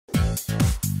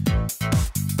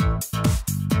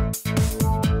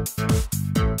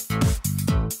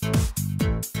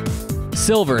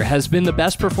Silver has been the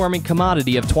best performing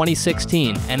commodity of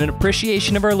 2016, and in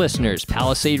appreciation of our listeners,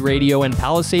 Palisade Radio and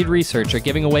Palisade Research are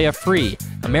giving away a free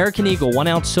American Eagle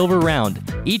 1-ounce silver round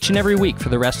each and every week for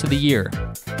the rest of the year.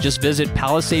 Just visit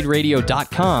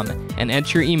palisaderadio.com and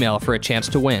enter your email for a chance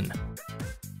to win.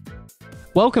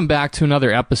 Welcome back to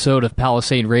another episode of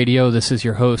Palisade Radio. This is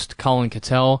your host, Colin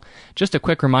Cattell. Just a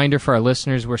quick reminder for our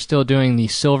listeners, we're still doing the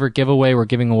silver giveaway. We're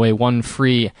giving away one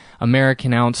free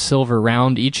American ounce silver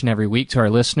round each and every week to our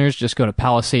listeners. Just go to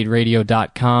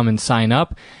palisaderadio.com and sign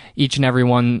up. Each and every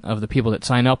one of the people that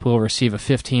sign up will receive a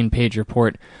 15-page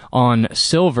report on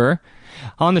silver.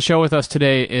 On the show with us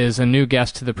today is a new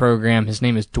guest to the program. His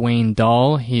name is Dwayne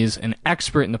Dahl. He's an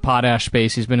expert in the potash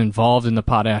space. He's been involved in the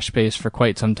potash space for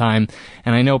quite some time.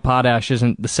 And I know potash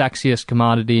isn't the sexiest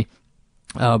commodity,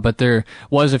 but there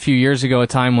was a few years ago a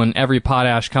time when every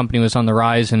potash company was on the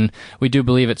rise, and we do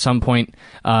believe at some point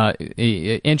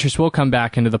interest will come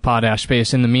back into the potash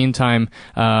space. In the meantime,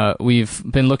 we've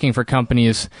been looking for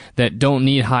companies that don't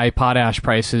need high potash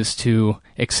prices to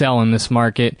excel in this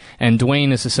market, and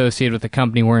Dwayne is associated with a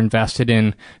company we're invested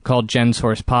in called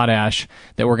GenSource Potash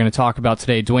that we're going to talk about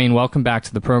today. Dwayne, welcome back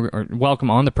to the program. Welcome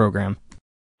on the program.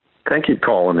 Thank you,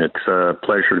 Colin. It's a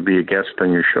pleasure to be a guest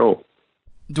on your show.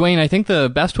 Dwayne, I think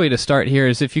the best way to start here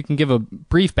is if you can give a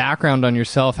brief background on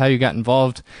yourself, how you got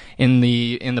involved in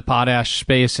the potash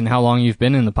space and how long you've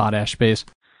been in the potash space.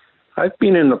 I've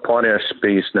been in the potash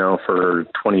space now for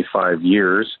 25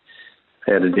 years.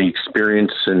 I had the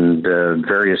experience in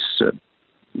various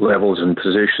levels and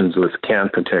positions with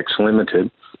Canpotex Limited.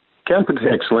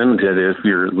 Canpotex Limited, if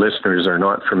your listeners are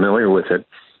not familiar with it,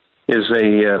 is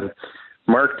a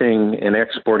marketing and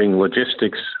exporting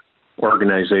logistics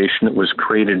organization that was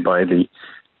created by the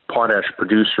potash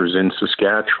producers in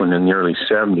Saskatchewan in the early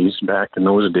 70s. Back in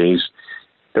those days,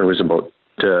 there was about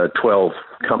 12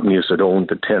 companies that owned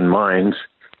the 10 mines,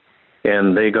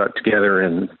 and they got together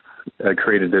and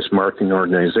created this marketing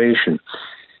organization.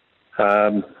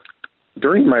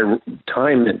 During my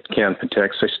time at Canpotex,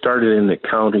 I started in the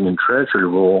accounting and treasury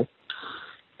role,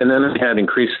 and then I had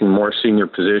increasingly more senior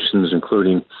positions,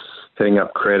 including heading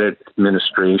up credit,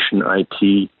 administration,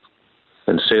 IT,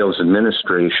 and sales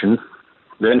administration.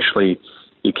 Eventually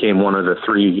became one of the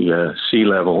three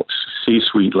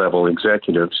C-suite level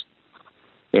executives.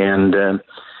 And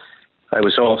I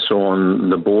was also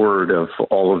on the board of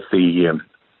all of the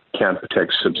Canpotex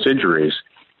subsidiaries,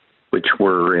 which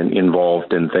were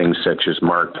involved in things such as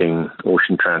marketing,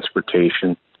 ocean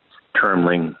transportation,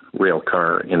 terminaling,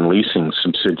 railcar, and leasing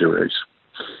subsidiaries.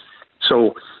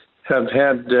 So have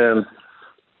had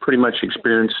pretty much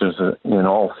experiences in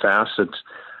all facets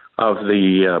of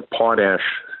the potash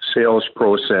sales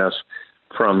process,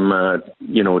 from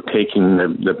taking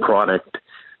the product,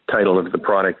 title of the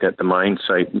product at the mine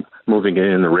site, moving it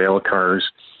in the rail cars,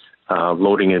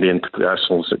 loading it into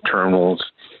vessels at terminals,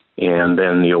 and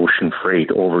then the ocean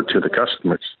freight over to the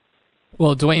customers.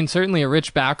 Well, Dwayne, certainly a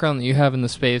rich background that you have in the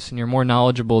space, and you're more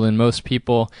knowledgeable than most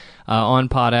people on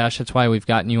potash. That's why we've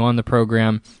gotten you on the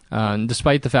program.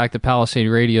 Despite the fact that Palisade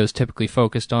Radio is typically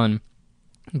focused on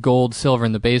gold, silver,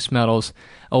 and the base metals,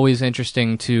 always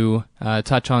interesting to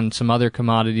touch on some other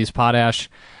commodities. Potash,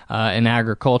 an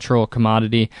agricultural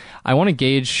commodity. I want to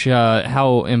gauge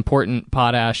how important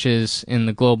potash is in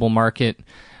the global market,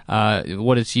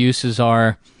 what its uses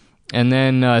are. And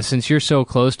then, since you're so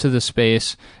close to the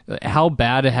space, how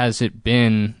bad has it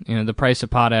been? You know, the price of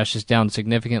potash is down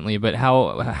significantly, but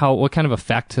what kind of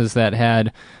effect has that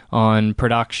had on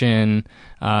production,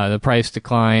 the price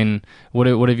decline? What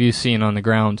have you seen on the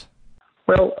ground?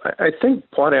 Well, I think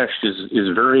potash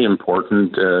is very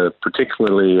important,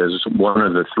 particularly as one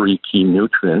of the three key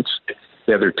nutrients,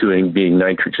 the other two being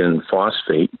nitrogen and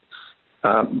phosphate.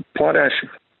 Potash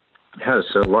has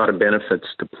a lot of benefits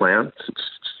to plants. It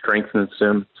strengthens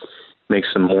them,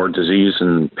 makes them more disease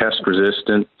and pest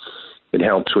resistant. It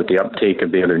helps with the uptake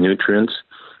of the other nutrients.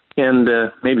 And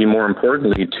maybe more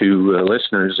importantly to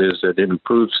listeners is that it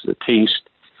improves the taste,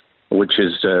 which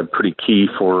is pretty key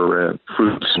for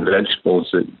fruits and vegetables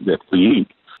that we eat.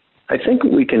 I think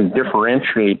we can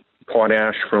differentiate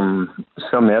potash from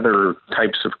some other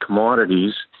types of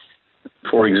commodities.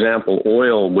 For example,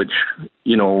 oil, which,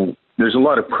 there's a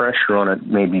lot of pressure on it,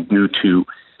 maybe due to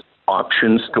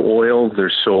options to oil.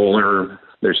 There's solar,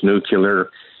 there's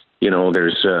nuclear,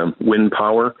 there's wind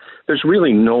power. There's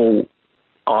really no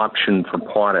option for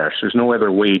potash. There's no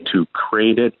other way to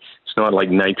create it. It's not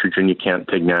like nitrogen. You can't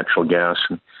take natural gas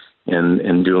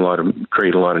and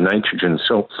create a lot of nitrogen.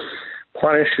 So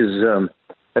potash is,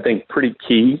 I think, pretty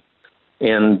key.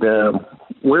 And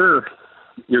where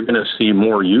you're going to see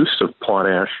more use of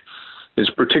potash is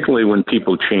particularly when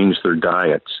people change their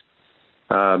diets.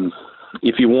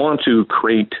 If you want to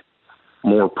create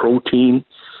more protein,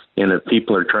 and if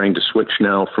people are trying to switch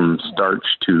now from starch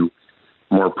to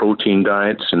more protein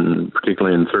diets, and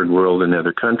particularly in third world and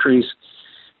other countries,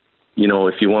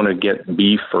 if you want to get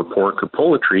beef or pork or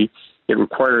poultry, it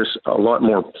requires a lot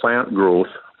more plant growth.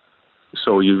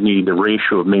 So you need a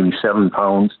ratio of maybe 7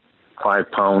 pounds,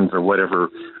 5 pounds, or whatever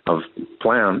of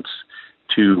plants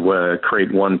to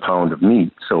create 1 pound of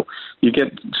meat. So you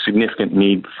get significant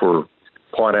need for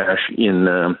potash in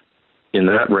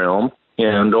that realm,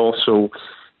 and also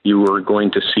you are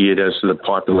going to see it as the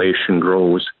population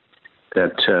grows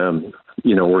that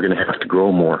we're going to have to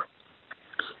grow more.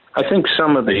 I think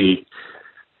some of the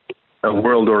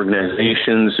world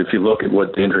organizations, if you look at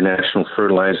what the International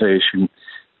Fertilization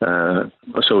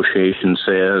Association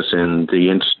says and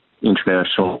the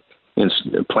International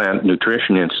Plant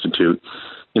Nutrition Institute,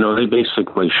 they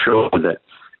basically show that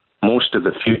most of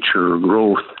the future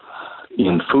growth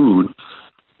in food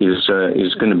is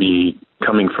going to be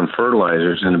coming from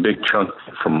fertilizers, and a big chunk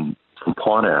from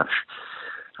potash.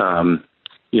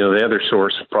 The other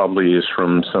source probably is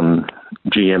from some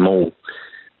GMO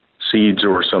seeds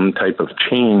or some type of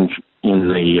change in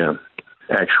the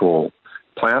actual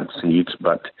plant seeds,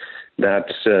 but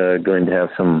that's going to have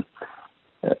some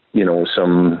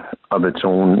of its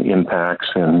own impacts,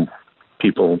 and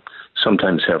people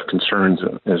sometimes have concerns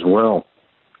as well.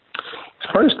 As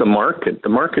far as the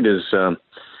market is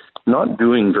not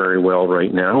doing very well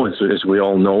right now. As we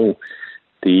all know,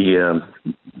 the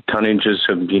tonnages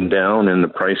have been down and the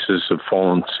prices have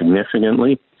fallen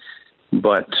significantly.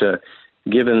 But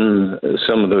given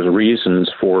some of those reasons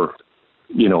for,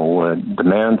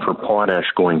 demand for potash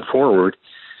going forward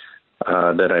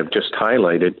that I've just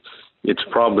highlighted, it's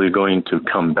probably going to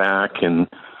come back. And,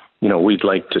 we'd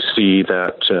like to see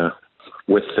that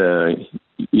with,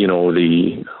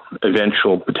 the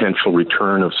eventual potential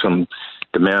return of some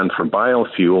demand for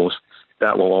biofuels,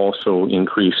 that will also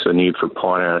increase the need for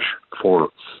potash for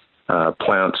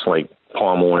plants like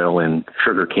palm oil and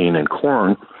sugarcane and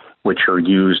corn, which are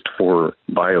used for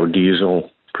biodiesel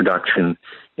production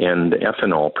and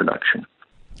ethanol production.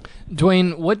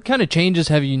 Dwayne, what kind of changes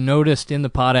have you noticed in the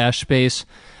potash space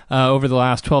over the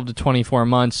last 12 to 24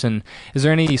 months, and is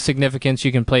there any significance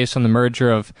you can place on the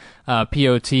merger of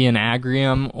POT and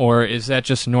Agrium, or is that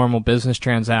just a normal business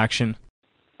transaction?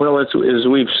 Well, as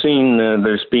we've seen,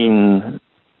 there's been,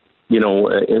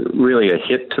 really a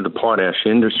hit to the potash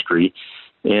industry,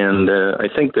 and I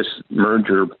think this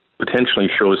merger potentially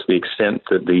shows the extent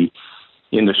that the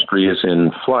industry is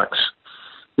in flux.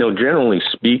 Generally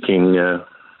speaking,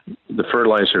 the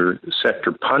fertilizer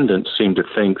sector pundits seem to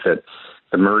think that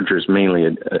the merger is mainly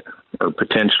or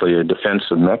potentially a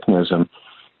defensive mechanism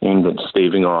aimed at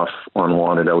staving off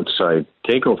unwanted outside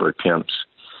takeover attempts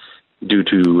due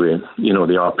to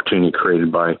the opportunity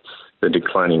created by the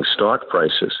declining stock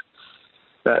prices.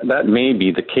 That may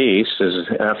be the case, as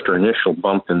after initial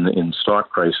bump in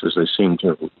stock prices, they seem to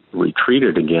have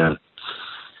retreated again.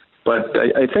 But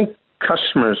I think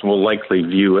customers will likely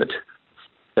view it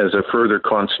as a further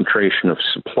concentration of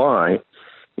supply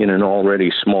in an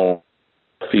already small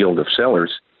field of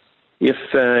sellers. If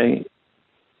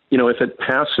it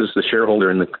passes the shareholder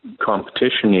and the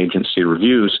competition agency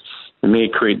reviews, it may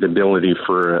create the ability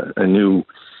for a new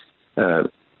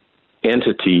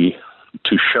entity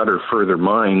to shutter further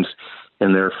mines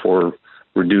and therefore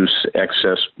reduce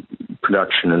excess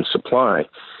production and supply.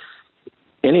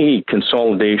 Any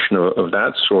consolidation of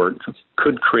that sort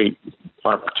could create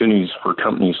opportunities for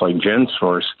companies like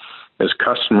GenSource, as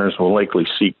customers will likely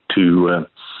seek to,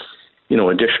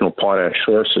 additional potash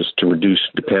sources to reduce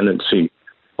dependency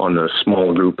on the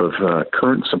small group of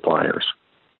current suppliers.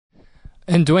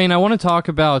 And Dwayne, I want to talk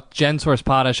about GenSource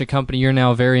Potash, a company you're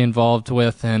now very involved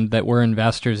with and that we're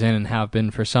investors in and have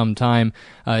been for some time.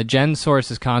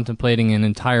 GenSource is contemplating an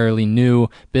entirely new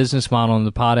business model in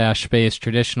the potash space.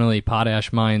 Traditionally,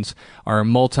 potash mines are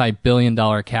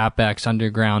multi-billion-dollar capex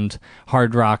underground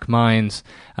hard rock mines,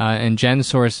 and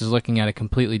GenSource is looking at a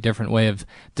completely different way of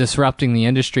disrupting the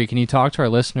industry. Can you talk to our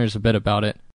listeners a bit about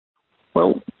it?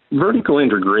 Well, vertical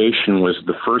integration was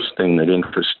the first thing that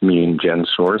interested me in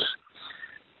GenSource.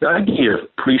 The idea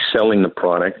of pre-selling the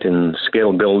product and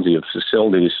scalability of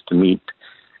facilities to meet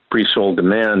pre-sold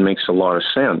demand makes a lot of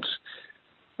sense.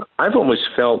 I've always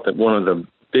felt that one of the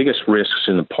biggest risks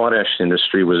in the potash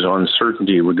industry was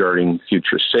uncertainty regarding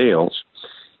future sales.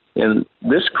 And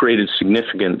this created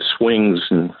significant swings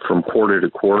from quarter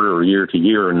to quarter or year to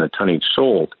year in the tonnage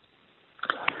sold.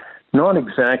 Not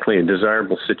exactly a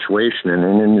desirable situation in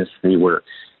an industry where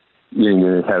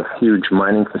you have huge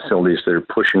mining facilities that are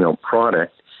pushing out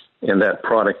product, and that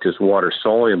product is water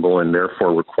soluble and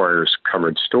therefore requires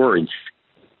covered storage.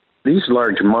 These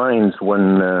large mines,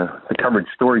 when the covered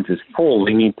storage is full,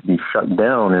 they need to be shut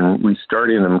down, and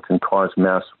restarting them can cause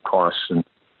massive costs and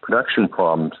production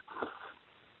problems.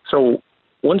 So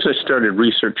once I started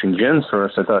researching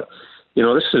GenSource, I thought,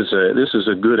 this is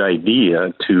a good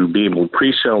idea to be able to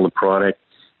pre-sell the product,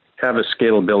 have a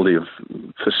scalability of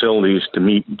facilities to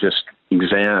meet just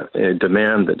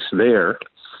demand that's there.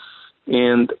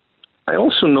 And I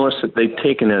also noticed that they've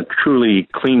taken a truly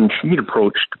clean sheet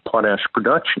approach to potash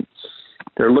production.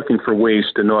 They're looking for ways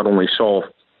to not only solve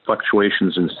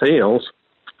fluctuations in sales,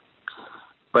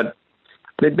 but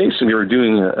they basically are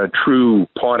doing a true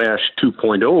potash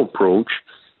 2.0 approach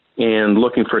and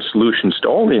looking for solutions to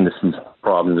all the industry's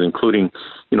problems, including,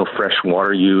 fresh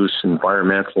water use,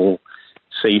 environmental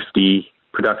safety,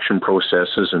 production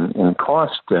processes, and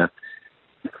cost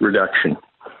reduction.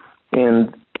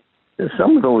 And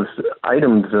some of those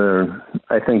items,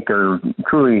 I think,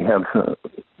 truly have,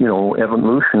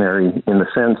 evolutionary in the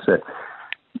sense that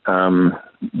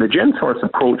the GenSource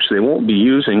approach, they won't be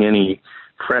using any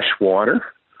fresh water.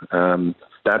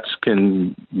 That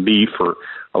can be, for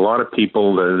a lot of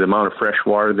people, the amount of fresh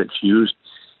water that's used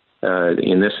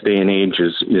in this day and age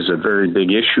is a very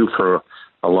big issue for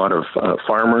a lot of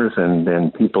farmers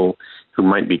and people who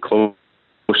might be close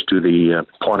to the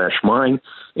potash mine,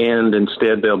 and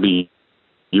instead they'll be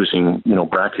using,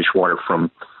 brackish water from,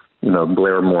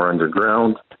 Blairmore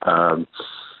underground.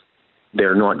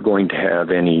 They're not going to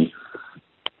have any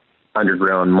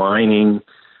underground mining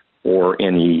or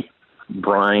any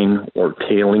brine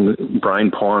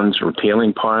ponds or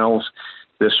tailing piles.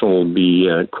 This will be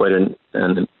quite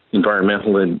an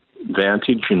environmental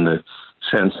advantage in the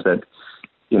sense that,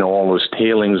 all those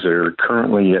tailings that are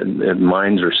currently at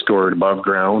mines are stored above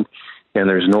ground, and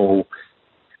there's no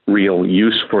real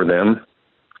use for them.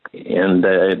 And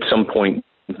at some point,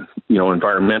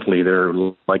 environmentally, they're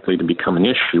likely to become an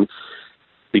issue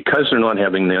because they're not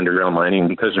having the underground mining,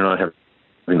 because they're not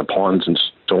having the ponds and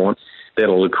so on.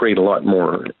 That'll create a lot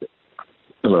more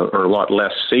or a lot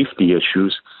less safety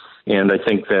issues. And I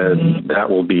think that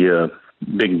will be a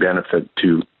big benefit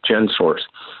to GenSource.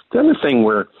 The other thing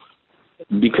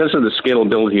because of the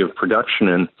scalability of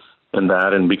production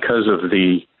and because of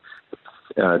the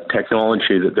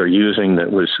technology that they're using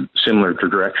that was similar to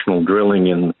directional drilling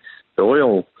in the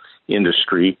oil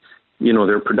industry,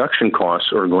 their production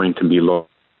costs are going to be low,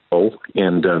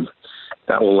 and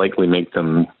that will likely make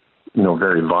them,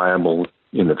 very viable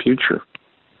in the future.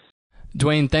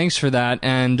 Dwayne, thanks for that.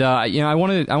 And I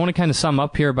want to kind of sum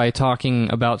up here by talking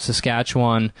about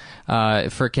Saskatchewan.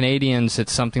 For Canadians,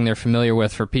 it's something they're familiar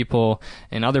with. For people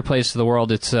in other places of the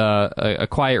world, it's a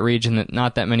quiet region that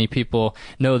not that many people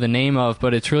know the name of,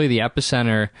 but it's really the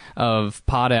epicenter of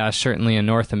potash, certainly in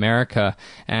North America.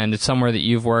 And it's somewhere that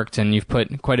you've worked and you've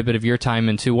put quite a bit of your time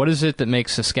into. What is it that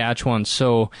makes Saskatchewan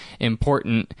so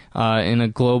important on the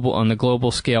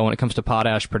global scale when it comes to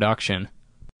potash production?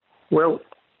 Well,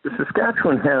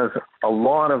 Saskatchewan has a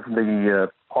lot of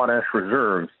the potash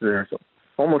reserves. There's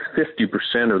almost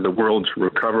 50% of the world's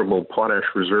recoverable potash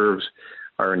reserves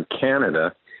are in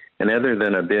Canada, and other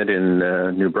than a bit in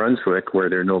New Brunswick, where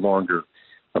they're no longer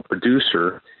a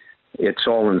producer, it's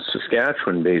all in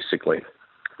Saskatchewan, basically.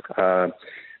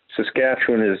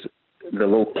 Saskatchewan the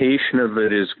location of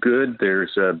it is good.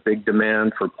 There's a big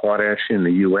demand for potash in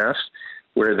the U.S.,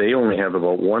 where they only have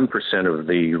about 1% of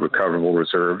the recoverable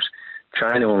reserves.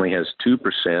 China only has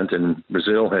 2%, and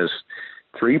Brazil has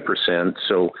 3%.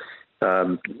 So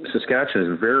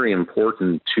Saskatchewan is very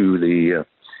important to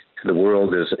the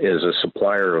world as a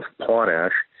supplier of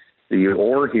potash. The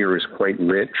ore here is quite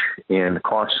rich, and the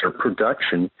costs of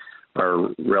production are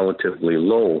relatively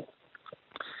low.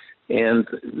 And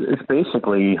it's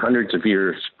basically hundreds of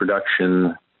years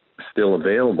production still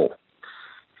available.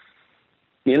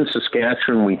 In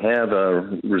Saskatchewan, we have a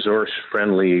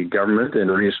resource-friendly government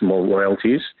and reasonable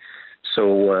royalties.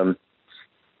 So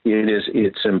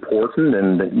it's important,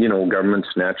 and governments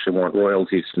naturally want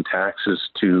royalties and taxes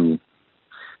to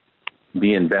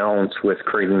be in balance with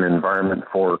creating an environment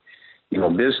for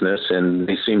business, and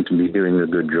they seem to be doing a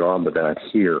good job of that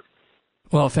here.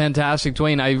 Well, fantastic,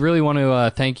 Dwayne. I really want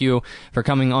to thank you for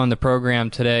coming on the program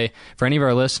today. For any of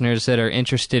our listeners that are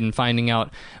interested in finding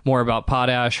out more about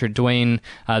potash or Dwayne,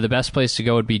 the best place to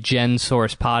go would be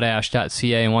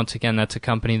gensourcepotash.ca. And once again, that's a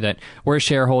company that we're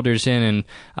shareholders in,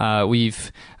 and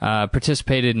we've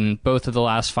participated in both of the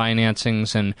last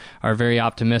financings and are very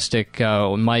optimistic.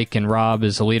 Mike and Rob,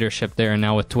 as the leadership there, and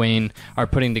now with Dwayne, are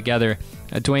putting together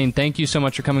Dwayne, thank you so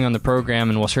much for coming on the program,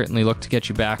 and we'll certainly look to get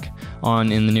you back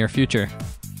on in the near future.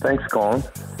 Thanks, Colin.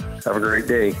 Have a great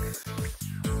day.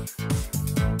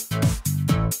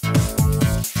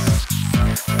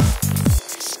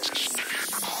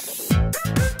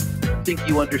 Think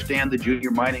you understand the junior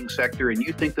mining sector, and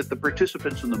you think that the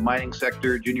participants in the mining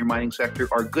sector, junior mining sector,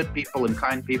 are good people and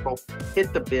kind people,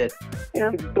 hit the bid.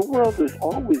 And the world is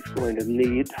always going to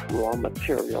need raw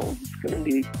materials. It's going to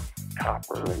need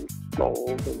copper and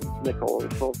gold and nickel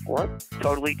and so forth.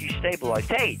 Totally destabilized.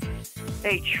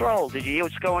 Hey, Troll, did you hear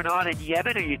what's going on in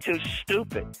Yemen? Or are you too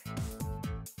stupid?